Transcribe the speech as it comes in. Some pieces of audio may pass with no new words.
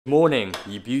Morning,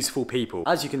 you beautiful people.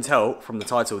 As you can tell from the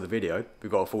title of the video,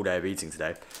 we've got a full day of eating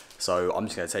today. So I'm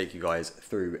just going to take you guys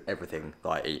through everything that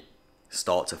I eat,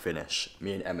 start to finish.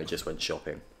 Me and Emma just went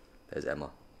shopping. There's Emma.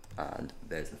 And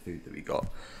there's the food that we got.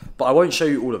 But I won't show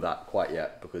you all of that quite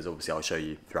yet, because obviously I'll show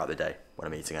you throughout the day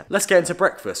when I'm eating it. Let's get into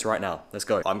breakfast right now. Let's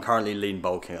go. I'm currently lean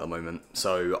bulking at the moment,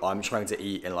 so I'm trying to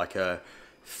eat in like a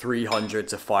 300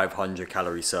 to 500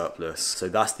 calorie surplus. So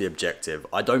that's the objective.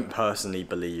 I don't personally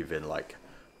believe in like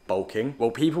bulking.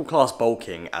 Well, people class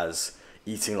bulking as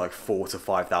eating like 4,000 to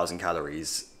 5,000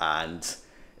 calories, and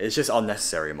it's just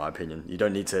unnecessary in my opinion. You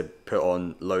don't need to put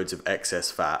on loads of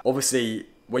excess fat. Obviously,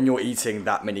 when you're eating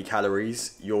that many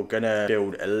calories, you're gonna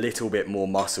build a little bit more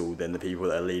muscle than the people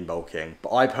that are lean bulking.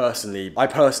 But I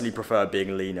personally prefer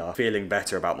being leaner, feeling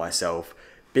better about myself,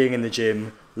 being in the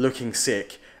gym, looking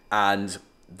sick, and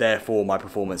therefore my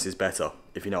performance is better,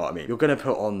 if you know what I mean. You're gonna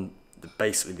put on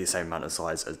basically the same amount of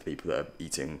size as the people that are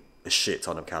eating a shit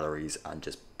ton of calories and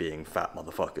just being fat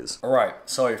motherfuckers. All right,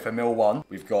 so for meal one,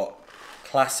 we've got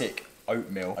classic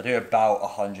oatmeal. I do about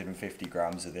 150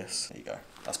 grams of this. There you go.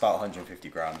 That's about 150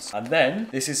 grams. And then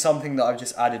this is something that I've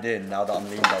just added in now that I'm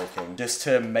lean bulking, just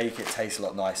to make it taste a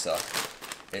lot nicer.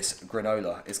 It's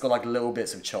granola. It's got like little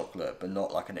bits of chocolate, but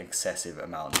not like an excessive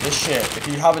amount. This shit, if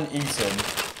you haven't eaten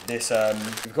this,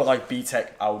 we've got like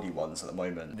B-Tech Aldi ones at the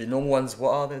moment. The normal ones,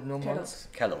 what are the normal ones?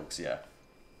 Kellogg's, yeah.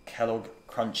 Kellogg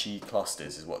Crunchy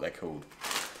Clusters is what they're called.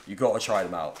 You gotta try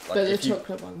them out. Like, but the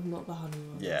chocolate ones, not the honey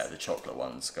ones. Yeah, the chocolate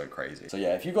ones go crazy. So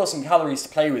yeah, if you've got some calories to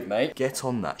play with, mate, get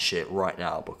on that shit right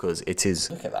now, because it is...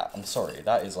 Look at that. I'm sorry.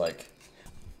 That is like...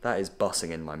 That is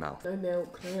bussing in my mouth. No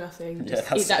milk, no nothing.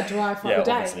 Just eat that dry for the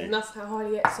day. Obviously. And that's how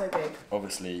Harley gets so big.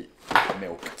 Obviously,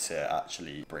 milk to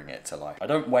actually bring it to life. I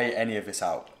don't weigh any of this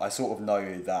out. I sort of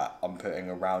know that I'm putting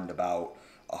around about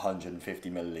 150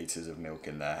 millilitres of milk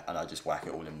in there, and I just whack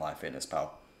it all in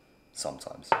MyFitnessPal.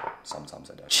 Sometimes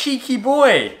I don't. Cheeky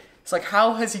boy! It's like,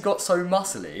 how has he got so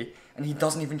muscly and he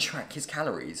doesn't even track his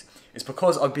calories? It's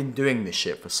because I've been doing this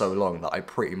shit for so long that I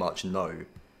pretty much know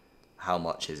how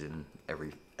much is in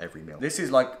every meal. This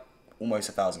is like almost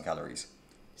 1,000 calories.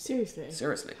 Seriously?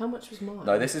 Seriously. How much was mine?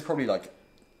 No, this is probably like,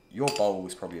 your bowl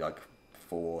was probably like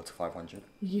 400 to 500. Are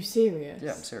you serious?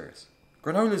 Yeah, I'm serious.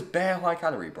 Granola's bare high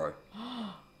calorie, bro.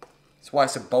 That's why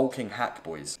it's a bulking hack,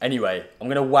 boys. Anyway, I'm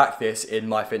gonna whack this in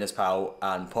MyFitnessPal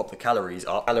and pop the calories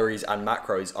up. Calories and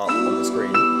macros up on the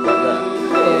screen, right there.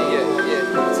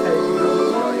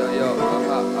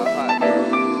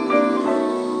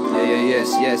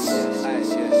 Yes.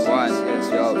 One,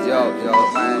 yo,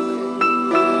 man.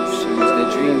 She was the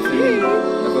dream for me.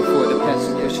 Never thought the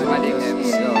pencil pushing my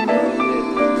nicknames.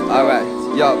 Alright,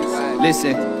 yo,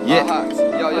 listen, yeah.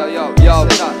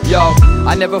 Yo,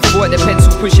 I never thought the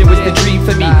pencil pushing was the dream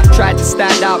for me. Tried to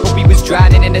stand out, but we was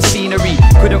drowning in the scenery.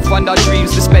 Couldn't fund our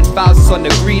dreams to spend thousands on the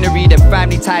greenery. Them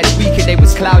family ties weak and they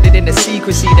was clouded in the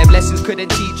secrecy. Them lessons couldn't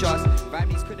teach us,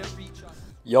 families couldn't reach us.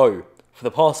 Yo, for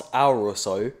the past hour or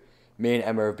so, me and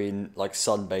Emma have been like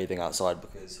sunbathing outside,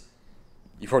 because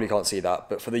you probably can't see that,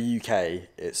 but for the UK,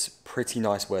 it's pretty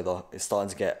nice weather. It's starting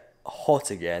to get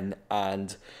hot again,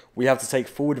 and we have to take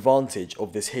full advantage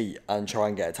of this heat and try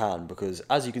and get a tan, because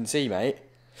as you can see, mate,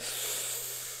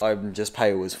 I'm just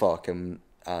pale as fuck, and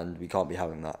we can't be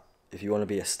having that. If you want to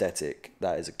be aesthetic,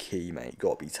 that is a key, mate. You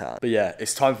got to be tan. But yeah,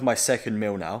 it's time for my second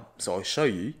meal now, so I'll show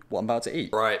you what I'm about to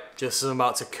eat. Right, just as I'm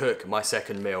about to cook my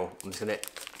second meal, I'm just going to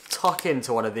tuck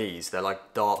into one of these. They're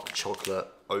like dark chocolate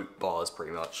oat bars,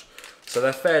 pretty much. So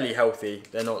they're fairly healthy.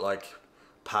 They're not like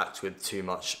packed with too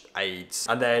much aids.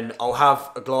 And then I'll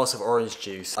have a glass of orange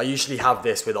juice. I usually have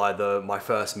this with either my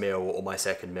first meal or my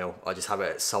second meal. I just have it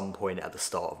at some point at the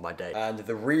start of my day. And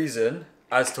the reason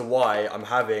as to why I'm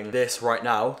having this right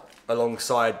now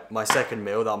alongside my second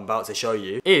meal that I'm about to show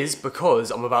you is because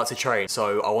I'm about to train.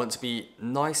 So I want to be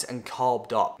nice and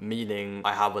carved up, meaning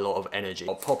I have a lot of energy.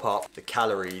 I'll pop up the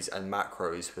calories and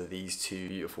macros for these two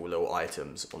beautiful little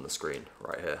items on the screen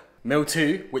right here. Meal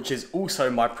two, which is also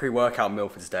my pre-workout meal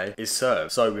for today, is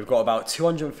served. So we've got about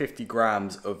 250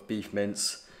 grams of beef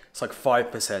mince. It's like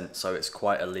 5%, so it's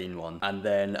quite a lean one. And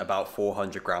then about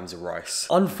 400 grams of rice.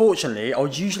 Unfortunately, I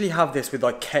would usually have this with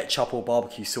like ketchup or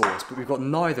barbecue sauce, but we've got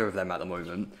neither of them at the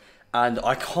moment. And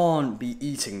I can't be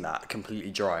eating that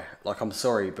completely dry. Like, I'm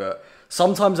sorry, but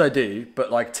sometimes I do,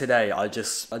 but like today, I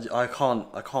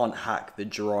can't hack the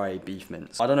dry beef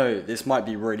mince. I don't know, this might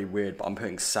be really weird, but I'm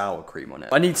putting sour cream on it.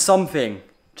 I need something,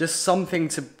 just something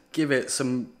to give it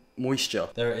some moisture.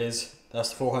 There it is.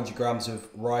 That's 400 grams of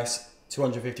rice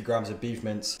 250 grams of beef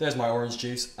mince, there's my orange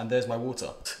juice, and there's my water.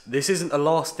 This isn't the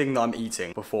last thing that I'm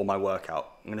eating before my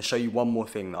workout. I'm gonna show you one more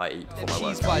thing that I eat before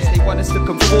my workout. They want us to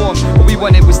conform. What we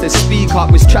wanted was to speak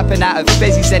up. Was trapping out of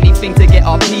Fezzies, anything to get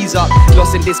our peas up.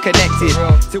 Lost and disconnected.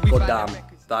 God damn,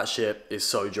 that shit is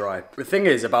so dry. The thing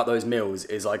is about those meals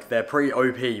is like they're pretty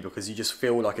OP because you just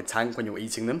feel like a tank when you're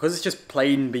eating them. Because it's just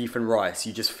plain beef and rice,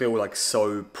 you just feel like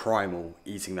so primal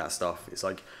eating that stuff. It's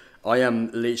like, I am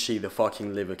literally the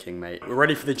fucking liver king, mate. We're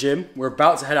ready for the gym. We're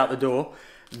about to head out the door.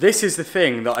 This is the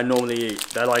thing that I normally eat.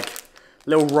 They're like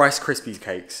little Rice Krispies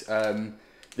cakes.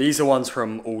 These are ones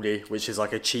from Aldi, which is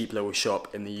like a cheap little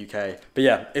shop in the UK. But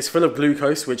yeah, it's full of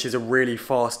glucose, which is a really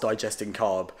fast digesting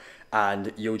carb.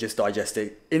 And you'll just digest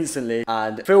it instantly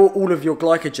and fill all of your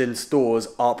glycogen stores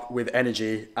up with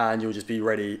energy, and you'll just be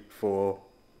ready for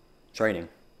training.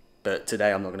 But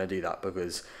today I'm not gonna do that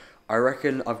because I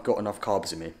reckon I've got enough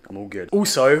carbs in me. I'm all good.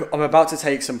 Also, I'm about to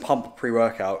take some pump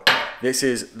pre-workout. This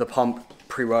is the pump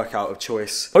pre-workout of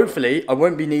choice. Hopefully, I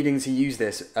won't be needing to use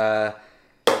this for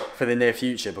the near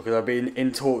future because I've been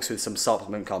in talks with some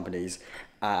supplement companies,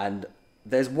 and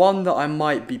there's one that I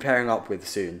might be pairing up with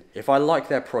soon. If I like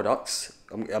their products,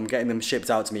 I'm getting them shipped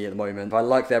out to me at the moment. If I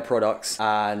like their products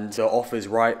and the offer's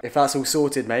right, if that's all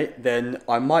sorted, mate, then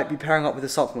I might be pairing up with a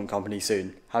supplement company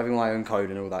soon, having my own code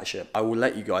and all that shit. I will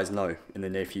let you guys know in the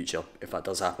near future if that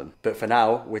does happen. But for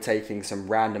now, we're taking some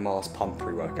random ass pump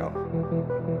pre-workout.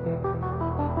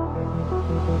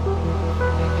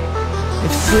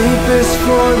 If sleep is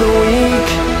for the weak,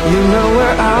 you know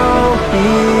where I'll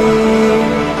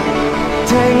be.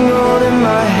 Tangled in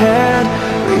my head,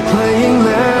 replaying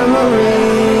memories.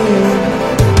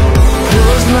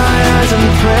 Close my eyes and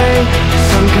pray for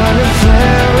some kind of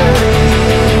clarity.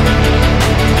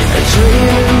 A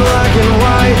dream in black and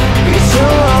white, it's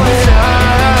all that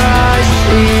I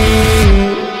see.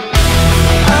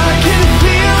 I can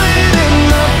feel it in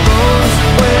the bones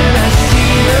when I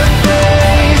see your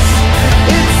face.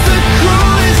 It's the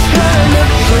cruelest kind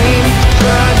of dream,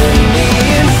 driving me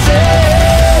insane.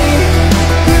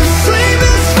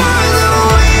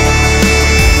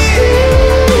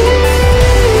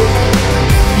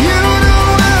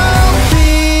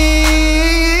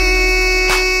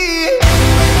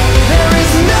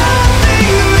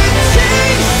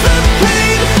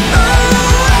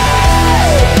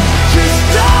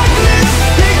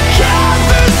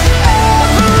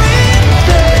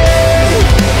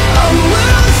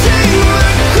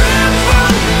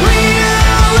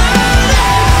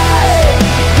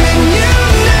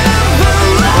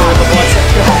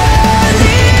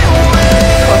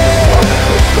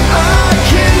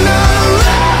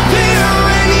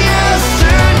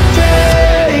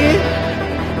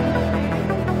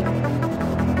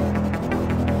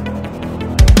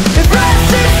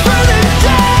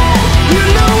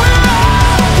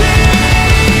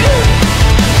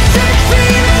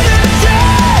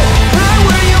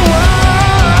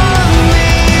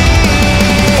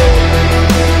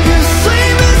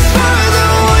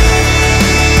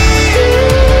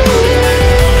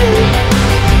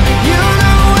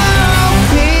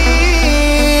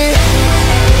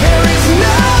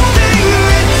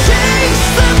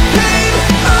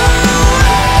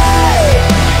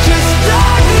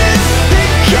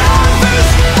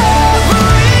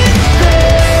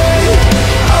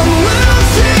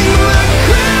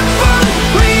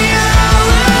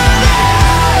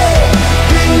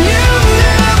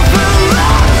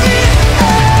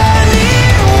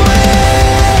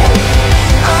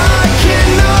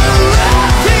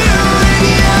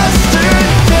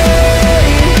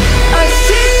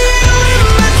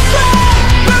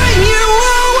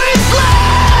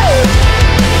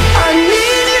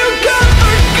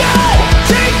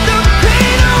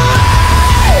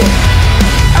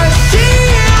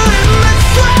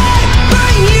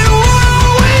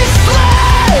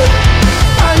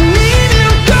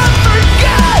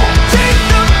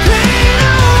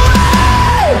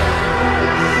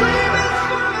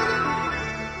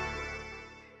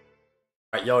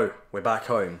 Yo, we're back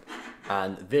home,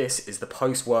 and this is the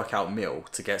post-workout meal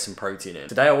to get some protein in.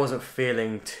 Today I wasn't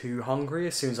feeling too hungry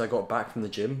as soon as I got back from the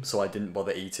gym, so I didn't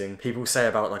bother eating. People say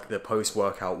about like the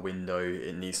post-workout window,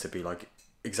 it needs to be like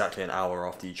exactly an hour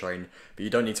after you train, but you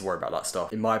don't need to worry about that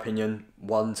stuff. In my opinion,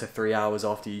 1 to 3 hours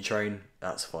after you train,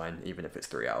 that's fine, even if it's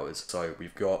 3 hours. So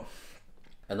we've got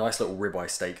a nice little ribeye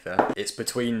steak there. It's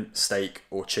between steak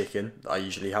or chicken that I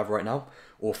usually have right now,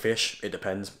 or fish, it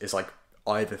depends. It's like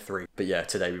either three. But yeah,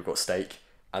 today we've got steak,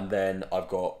 and then I've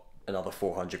got another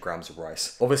 400 grams of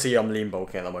rice. Obviously I'm lean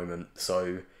bulking at the moment,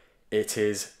 so it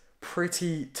is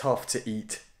pretty tough to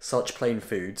eat such plain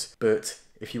foods, but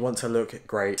if you want to look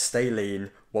great, stay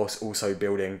lean, whilst also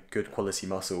building good quality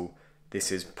muscle,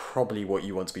 this is probably what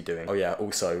you want to be doing. Oh yeah,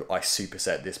 also I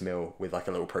superset this meal with like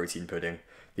a little protein pudding.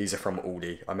 These are from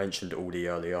Aldi. I mentioned Aldi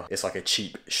earlier. It's like a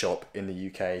cheap shop in the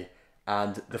UK.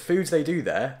 And the foods they do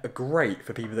there are great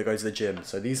for people that go to the gym.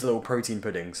 So these little protein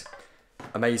puddings,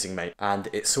 amazing, mate. And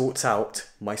it sorts out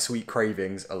my sweet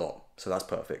cravings a lot. So that's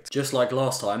perfect. Just like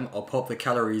last time, I'll pop the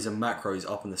calories and macros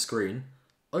up on the screen.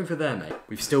 Over there, mate.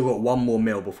 We've still got one more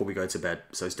meal before we go to bed.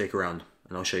 So stick around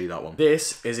and I'll show you that one.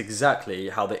 This is exactly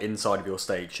how the inside of your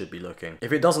steak should be looking.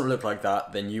 If it doesn't look like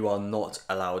that, then you are not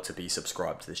allowed to be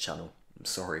subscribed to this channel. I'm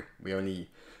sorry. We only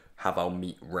have our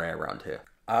meat rare around here.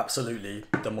 Absolutely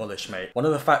demolished, mate. One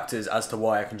of the factors as to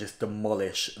why I can just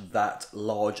demolish that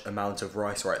large amount of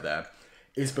rice right there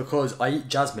is because I eat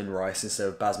jasmine rice instead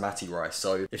of basmati rice.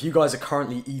 So if you guys are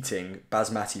currently eating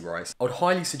basmati rice, I would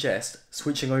highly suggest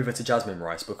switching over to jasmine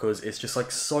rice because it's just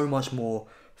like so much more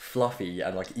fluffy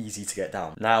and like easy to get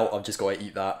down. Now I've just got to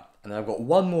eat that. And then I've got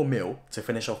one more meal to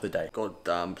finish off the day. God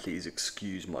damn, please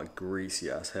excuse my greasy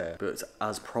ass hair. But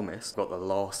as promised, I've got the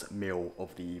last meal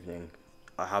of the evening.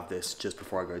 I have this just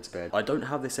before I go to bed. I don't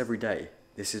have this every day.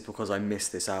 This is because I miss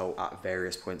this out at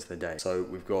various points of the day. So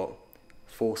we've got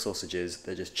 4 sausages.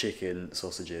 They're just chicken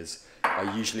sausages.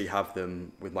 I usually have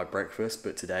them with my breakfast,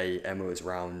 but today Emma was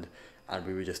round and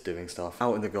we were just doing stuff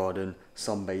out in the garden,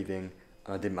 sunbathing,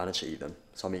 and I didn't manage to eat them,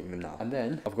 so I'm eating them now. And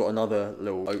then I've got another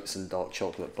little oats and dark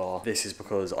chocolate bar. This is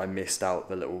because I missed out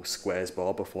the little squares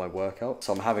bar before my workout.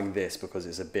 So I'm having this because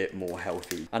it's a bit more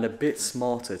healthy and a bit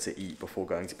smarter to eat before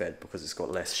going to bed because it's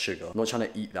got less sugar. I'm not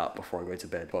trying to eat that before I go to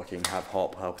bed. Fucking have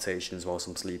heart palpitations whilst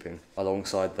I'm sleeping.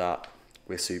 Alongside that,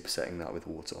 we're supersetting that with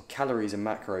water. Calories and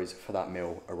macros for that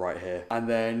meal are right here. And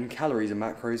then calories and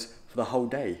macros for the whole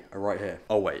day are right here.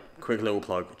 Oh wait, quick little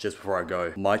plug just before I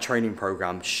go. My training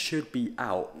program should be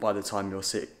out by the time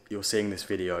you're seeing this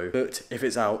video. But if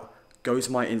it's out, go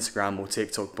to my Instagram or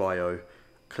TikTok bio,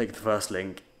 click the first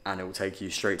link, and it will take you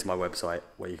straight to my website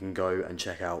where you can go and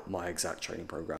check out my exact training program.